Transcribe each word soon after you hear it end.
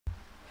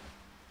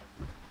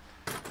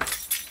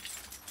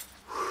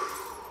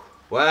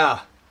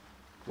Well,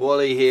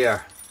 Wally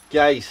here.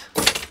 Guys,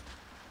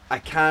 I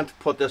can't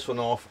put this one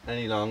off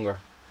any longer.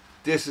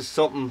 This is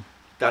something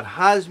that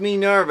has me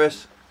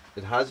nervous.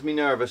 It has me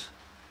nervous.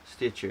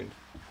 Stay tuned.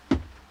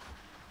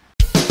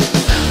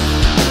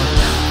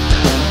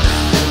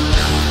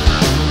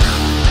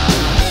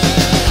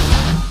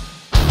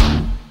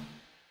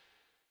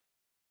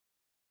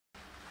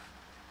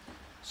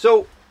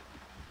 So,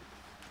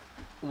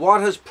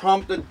 what has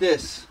prompted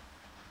this?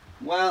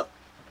 Well,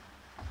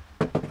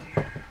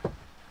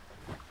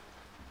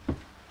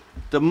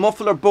 the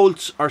muffler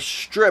bolts are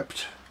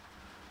stripped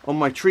on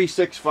my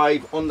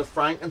 365 on the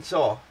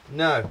Frankensaw.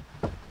 Now,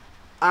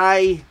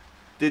 I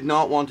did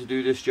not want to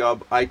do this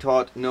job. I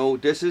thought, no,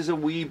 this is a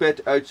wee bit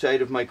outside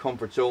of my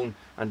comfort zone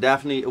and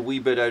definitely a wee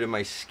bit out of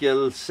my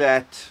skill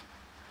set.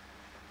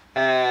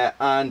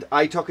 And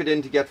I took it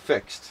in to get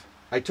fixed.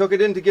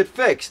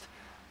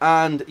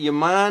 And your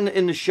man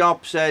in the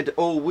shop said,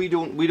 oh, we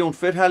don't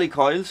fit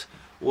helicoils.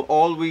 Well,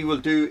 all we will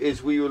do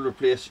is we will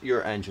replace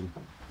your engine.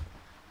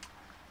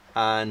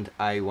 And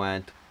I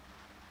went,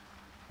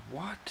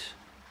 what?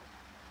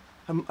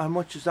 How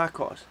much does that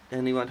cost?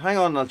 And he went, hang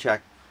on, I'll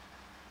check.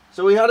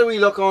 So we had a wee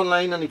look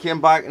online and he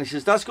came back and he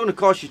says, that's going to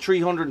cost you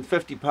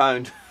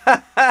 £350.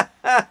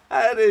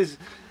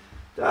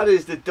 That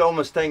is the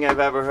dumbest thing I've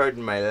ever heard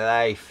in my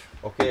life.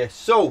 Okay,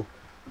 so,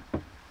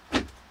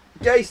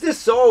 guys, this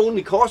saw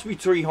only cost me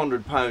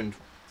 £300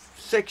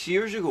 6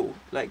 years ago.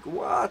 Like,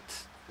 what?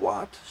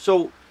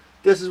 So,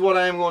 this is what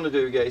I am going to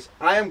do, guys.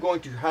 I am going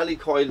to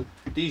helicoil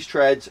these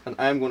threads and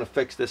I am going to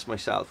fix this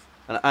myself.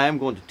 And I am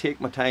going to take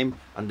my time,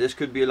 and this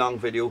could be a long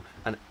video,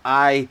 and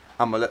I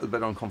am a little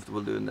bit uncomfortable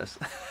doing this.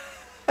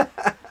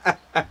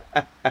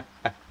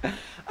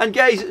 And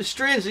guys,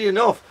 strangely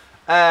enough,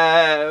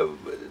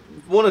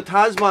 one of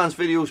Tasman's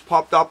videos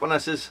popped up and I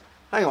says,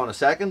 hang on a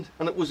second,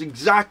 and it was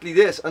exactly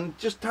this. And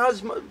just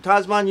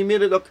Tasman, you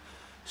made it look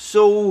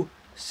so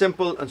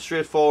simple and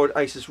straightforward.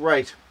 I says,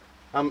 right,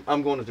 I'm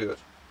going to do it.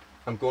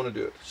 I'm going to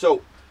do it.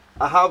 So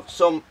I have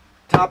some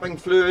tapping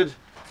fluid.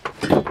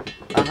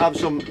 I have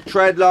some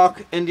tread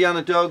lock.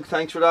 Indiana Doug,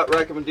 thanks for that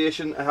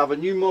recommendation. I have a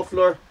new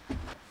muffler.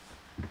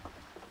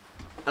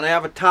 And I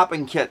have a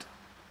tapping kit.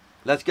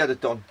 Let's get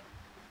it done.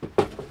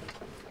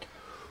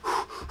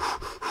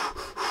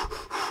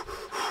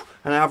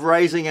 And I have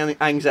rising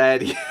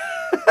anxiety.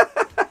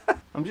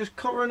 I'm just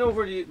covering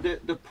over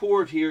the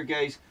port here,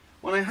 guys.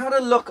 When I had a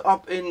look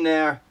up in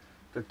there,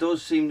 there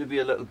does seem to be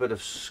a little bit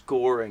of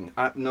scoring.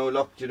 No,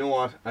 look, do you know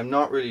what? I'm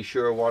not really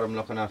sure what I'm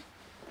looking at,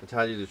 to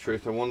tell you the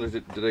truth. I wonder,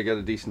 did I get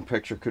a decent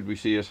picture? Could we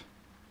see it?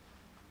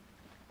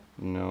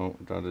 No,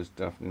 that is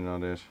definitely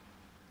not it.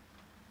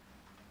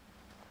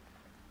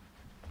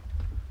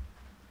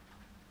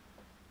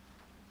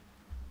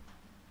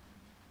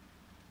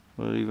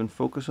 Will it even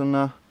focus on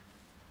that?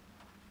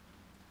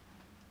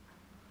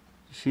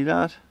 You see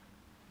that?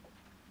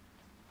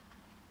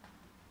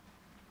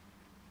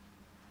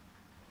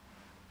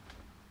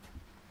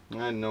 I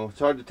don't know, it's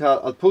hard to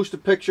tell. I'll post a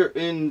picture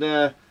in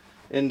the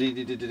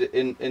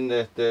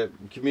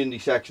community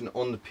section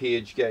on the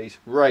page, guys.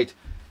 Right,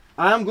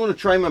 I'm going to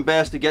try my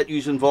best to get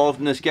you involved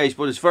in this, guys,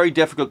 but it's very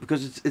difficult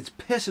because it's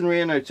pissing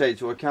rain outside,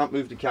 so I can't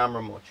move the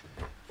camera much.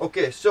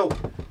 Okay, so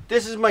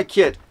this is my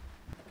kit.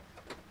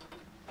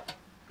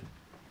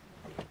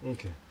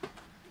 Okay,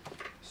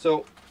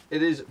 so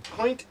it is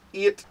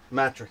 0.8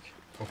 metric.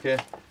 Okay,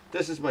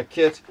 this is my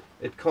kit.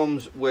 It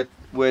comes with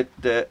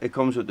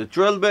the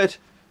drill bit.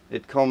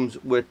 It comes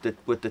with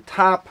the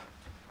tap.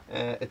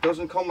 It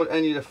doesn't come with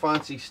any of the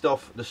fancy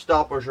stuff, the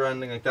stoppers or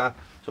anything like that.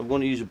 So I'm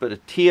going to use a bit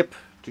of tape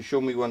to show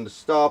me when to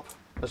stop.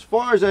 As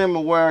far as I am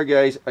aware,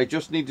 guys, I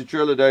just need to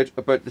drill it out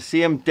about the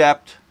same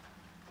depth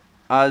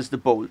as the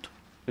bolt,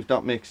 if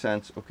that makes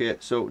sense. Okay,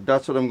 so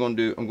that's what I'm going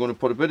to do. I'm going to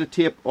put a bit of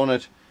tape on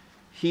it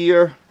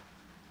here,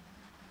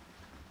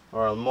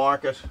 or I'll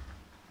mark it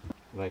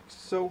like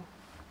so.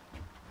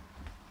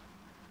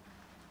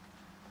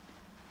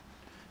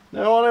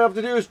 Now all I have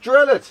to do is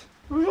drill it.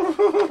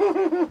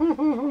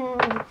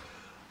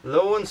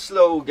 Low and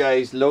slow,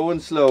 guys, low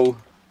and slow.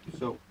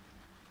 So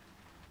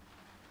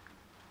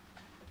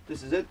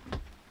this is it.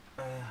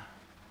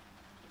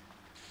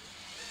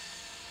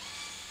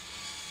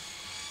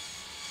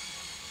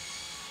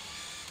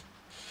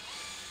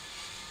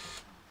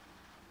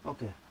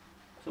 Okay,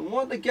 so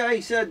what the guy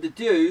said to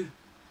do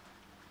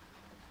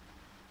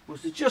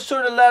was to just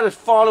sort of let it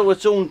follow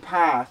its own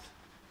path.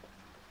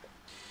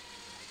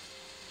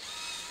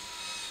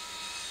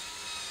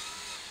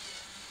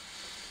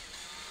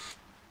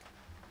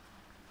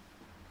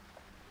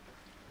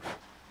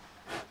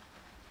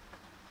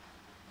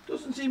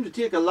 Doesn't seem to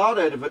take a lot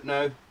out of it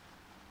now.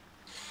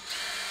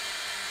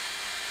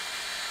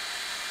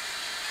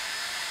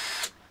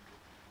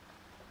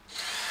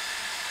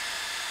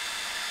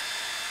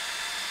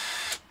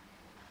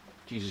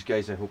 Jesus,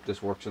 guys, I hope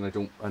this works and I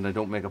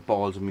don't make a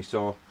balls of me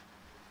saw.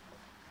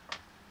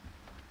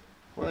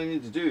 What I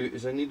need to do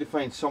is I need to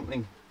find some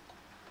way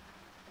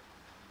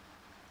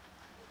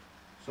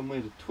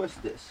to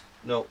twist this.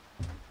 No.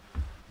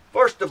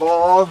 First of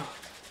all,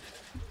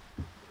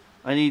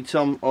 I need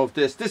some of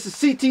this. This is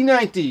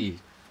CT90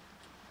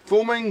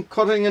 foaming,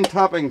 cutting and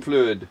tapping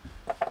fluid.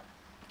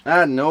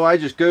 Ah no, I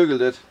just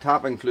googled it.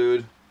 Tapping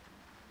fluid.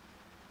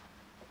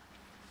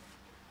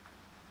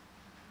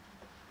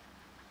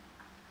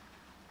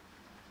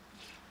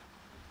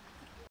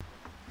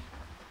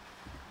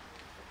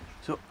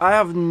 So I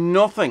have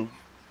nothing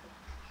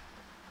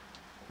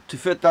to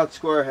fit that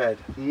square head.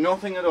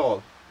 Nothing at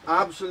all.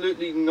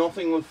 Absolutely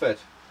nothing will fit.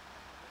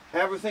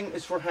 Everything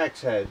is for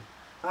hex head.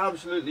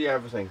 Absolutely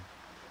everything.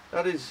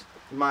 That is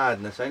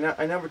madness. I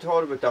never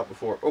thought about that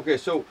before. Okay,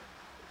 so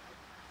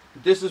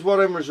this is what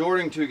I'm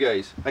resorting to,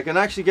 guys. I can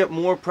actually get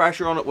more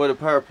pressure on it with a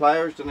pair of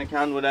pliers than I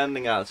can with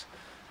anything else.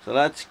 So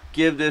let's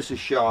give this a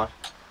shot.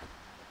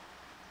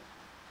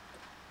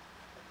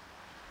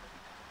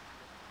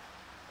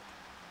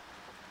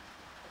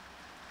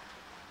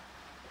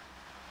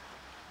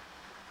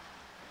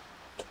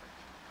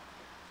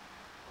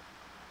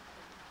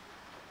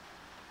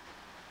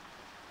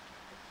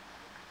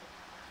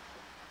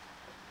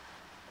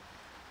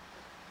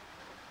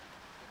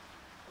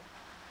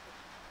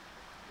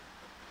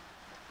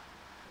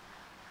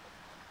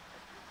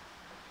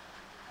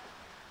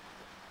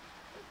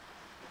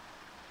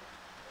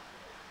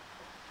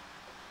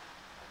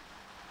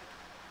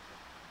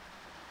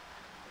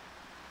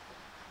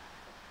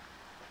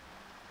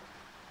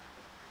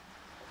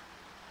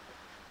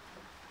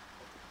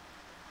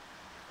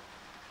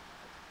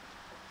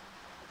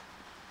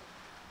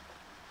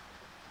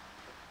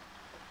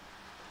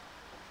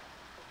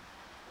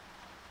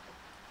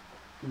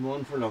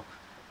 One for luck.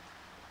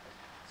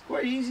 It's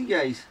quite easy,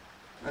 guys.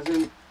 As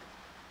in,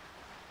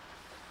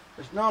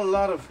 there's not a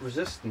lot of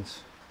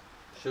resistance.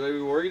 Should I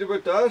be worried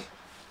about that?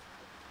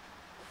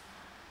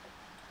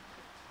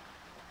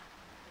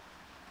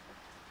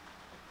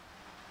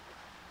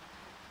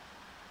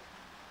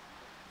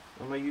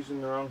 Am I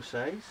using the wrong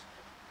size?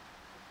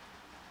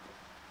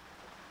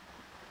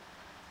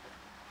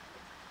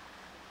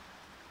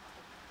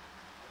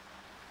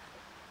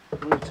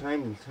 Only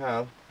time will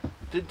tell.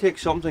 Did take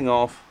something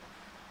off.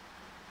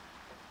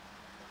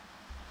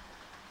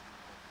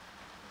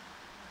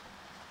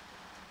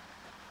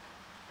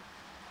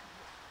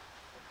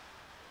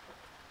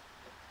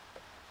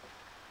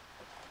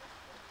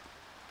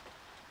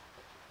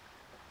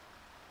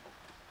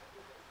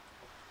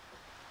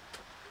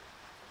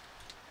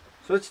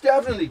 So it's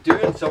definitely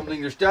doing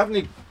something. There's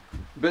definitely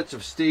bits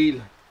of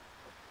steel.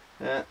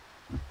 Let's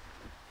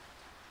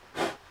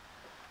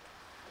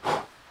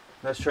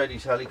try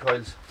these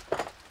helicoils.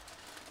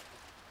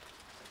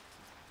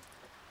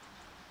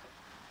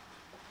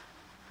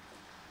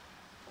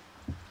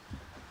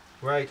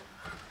 Right,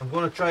 I'm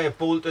going to try a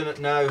bolt in it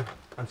now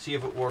and see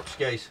if it works,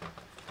 guys.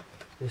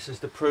 This is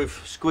the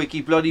proof. Squeaky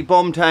bloody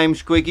bum time,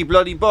 squeaky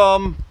bloody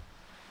bum.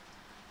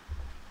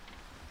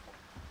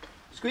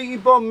 Squeaky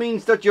bum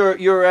means that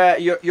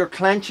you're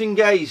clenching,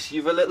 guys.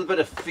 You've a little bit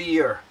of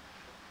fear.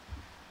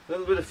 A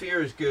little bit of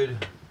fear is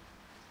good.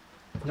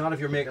 Not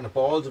if you're making the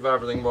balls of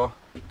everything, but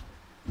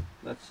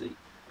let's see.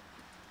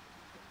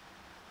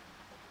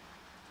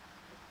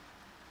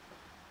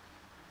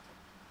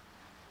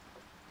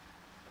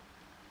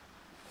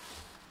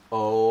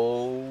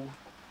 Oh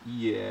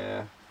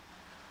yeah.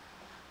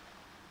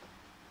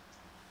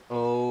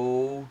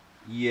 Oh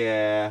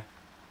yeah.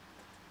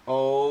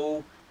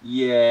 Oh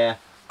yeah.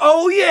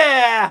 Oh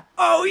yeah!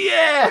 Oh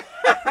yeah!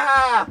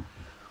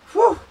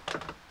 Whew!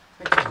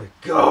 Thank you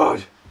to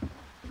God.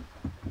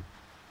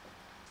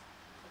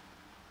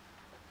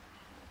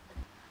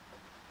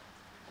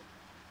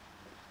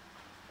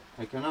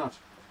 I cannot.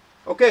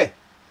 Okay,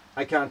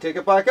 I can't take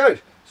it back out.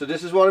 So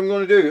this is what I'm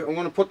going to do. I'm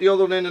going to put the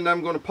other one in and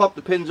I'm going to pop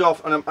the pins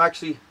off, and I'm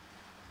actually...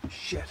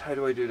 Shit, how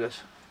do I do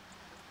this?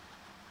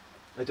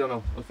 I don't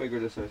know. I'll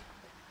figure this out.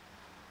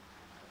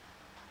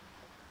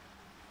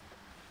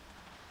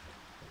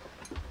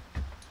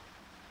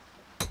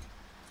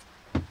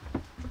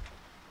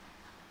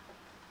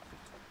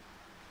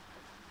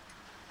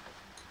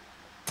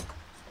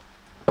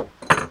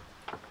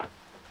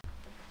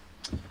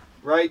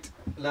 Right,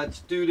 let's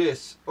do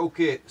this.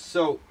 Okay,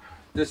 so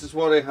this is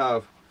what I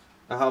have.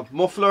 I have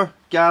muffler,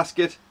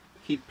 gasket,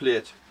 heat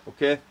plate.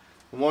 Okay,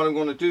 and what I'm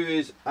going to do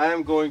is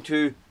I'm going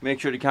to make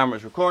sure the camera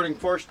is recording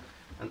first,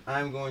 and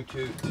I'm going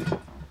to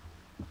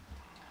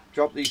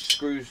drop these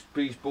screws,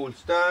 these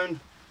bolts down.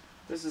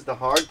 This is the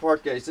hard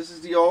part, guys. This is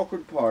the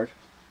awkward part.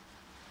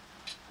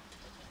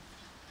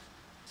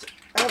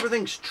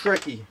 Everything's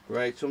tricky,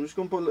 right? So I'm just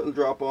going to put a little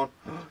drop on.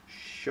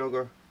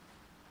 Sugar.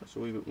 That's a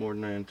wee bit more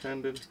than I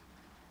intended.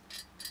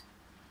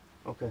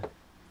 Okay,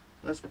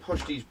 let's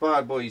push these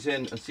bad boys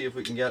in and see if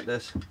we can get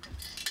this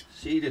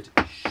seated.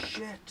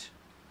 Shit.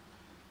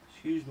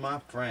 Excuse my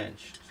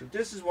French. So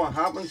this is what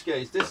happens,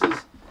 guys. This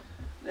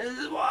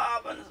is what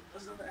happens.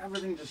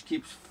 Everything just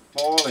keeps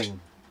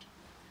falling.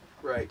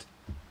 Right.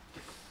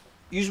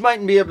 You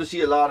mightn't be able to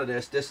see a lot of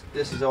this. This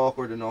is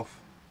awkward enough.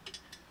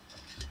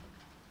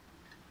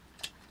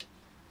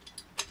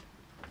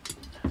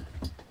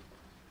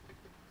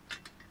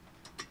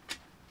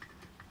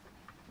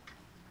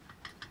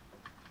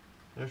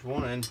 There's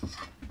one in.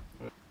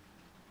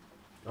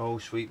 Oh,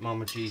 sweet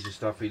mama Jesus,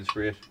 that feels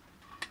great.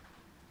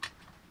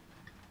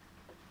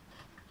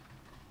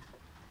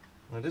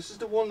 Now this is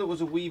the one that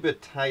was a wee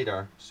bit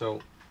tighter,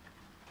 so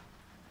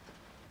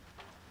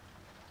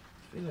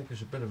I feel like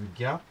there's a bit of a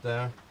gap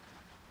there.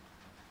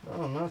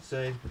 Not on that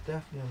side, but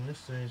definitely on this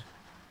side.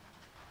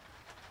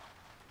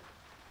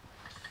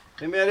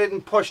 Maybe I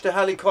didn't push the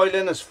helicoil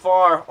in as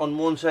far on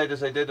one side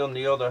as I did on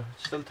the other.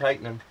 It's still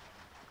tightening.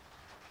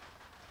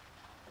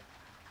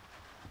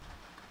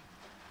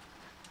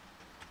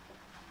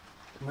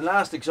 My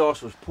last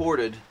exhaust was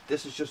ported.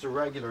 This is just a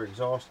regular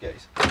exhaust,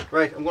 guys.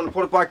 Right, I'm going to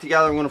put it back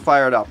together. I'm going to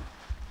fire it up.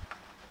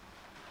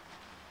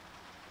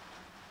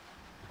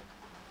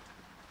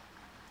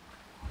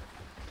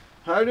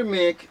 How to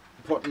make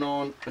putting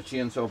on a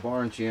chainsaw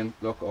bar and chain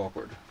look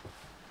awkward.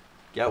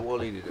 Get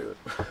Wooly to do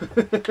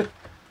it.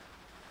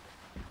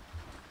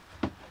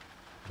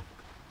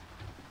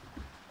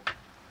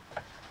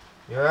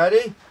 You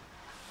ready?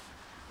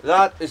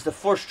 That is the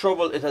first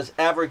trouble it has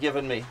ever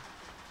given me.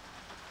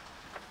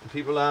 And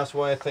people ask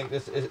why I think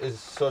this is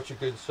such a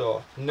good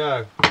saw.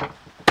 No.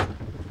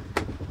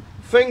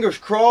 Fingers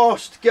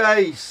crossed,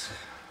 guys.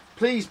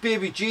 Please,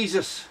 baby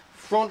Jesus.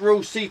 Front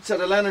row seats at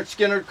a Leonard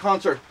Skinner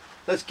concert.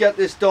 Let's get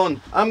this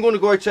done. I'm going to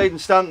go outside and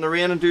stand in the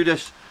rain and do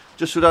this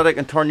just so that I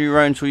can turn you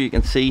around so you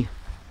can see.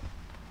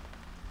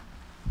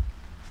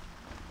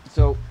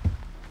 So,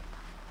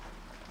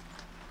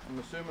 I'm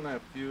assuming I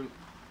have fuel.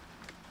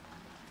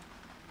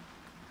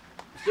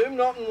 Assume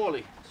nothing,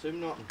 Wooly. Assume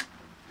nothing.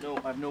 No,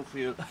 I have no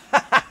fuel.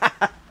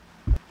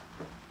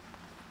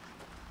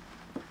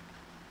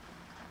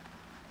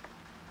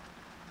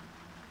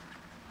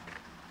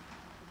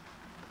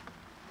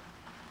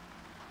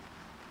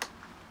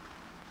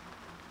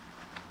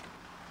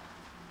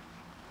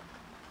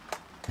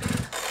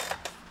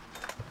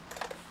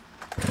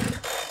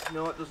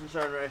 No, it doesn't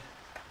sound right.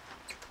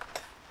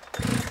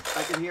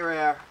 I can hear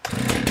air.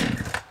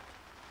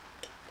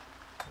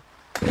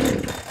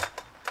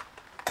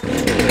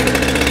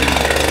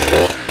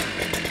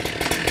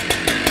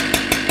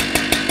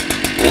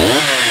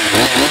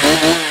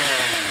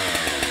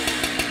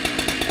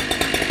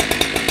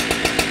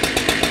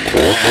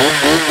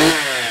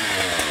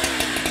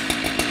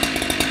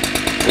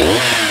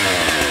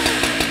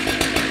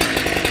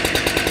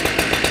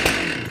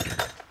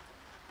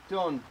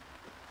 Done.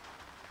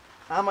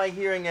 Am I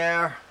hearing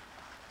air,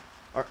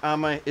 or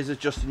is it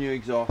just a new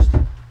exhaust?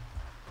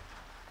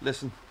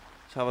 Listen,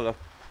 let's have a look.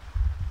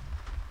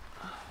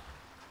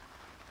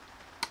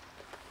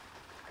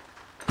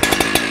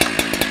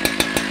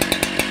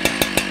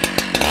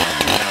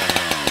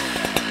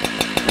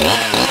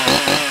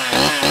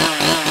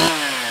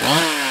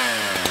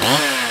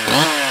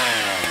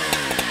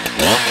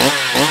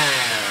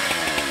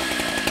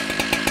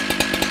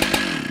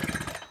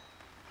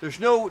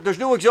 There's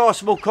no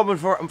exhaust smoke coming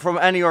from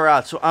anywhere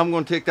else, so I'm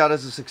going to take that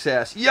as a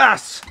success.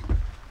 Yes!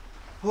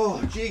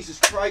 Oh, Jesus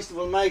Christ of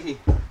Almighty.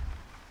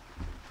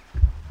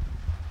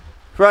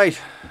 Right,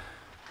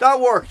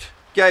 that worked,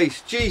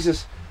 guys.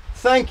 Jesus,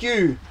 thank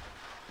you,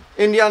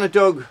 Indiana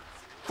Doug,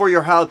 for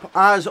your help.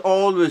 As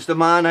always, the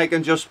man I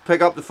can just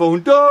pick up the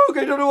phone. Doug,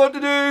 I don't know what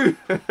to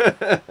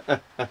do.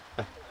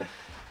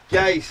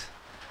 Guys,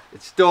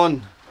 it's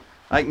done.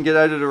 I can get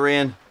out of the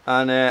rain.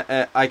 And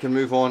I can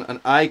move on and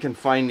I can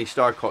finally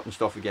start cutting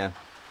stuff again.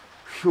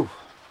 Whew.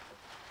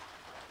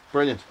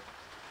 Brilliant.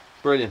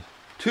 Brilliant.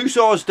 2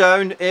 saws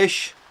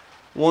down-ish,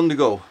 1 to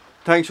go.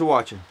 Thanks for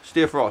watching.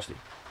 Stay frosty.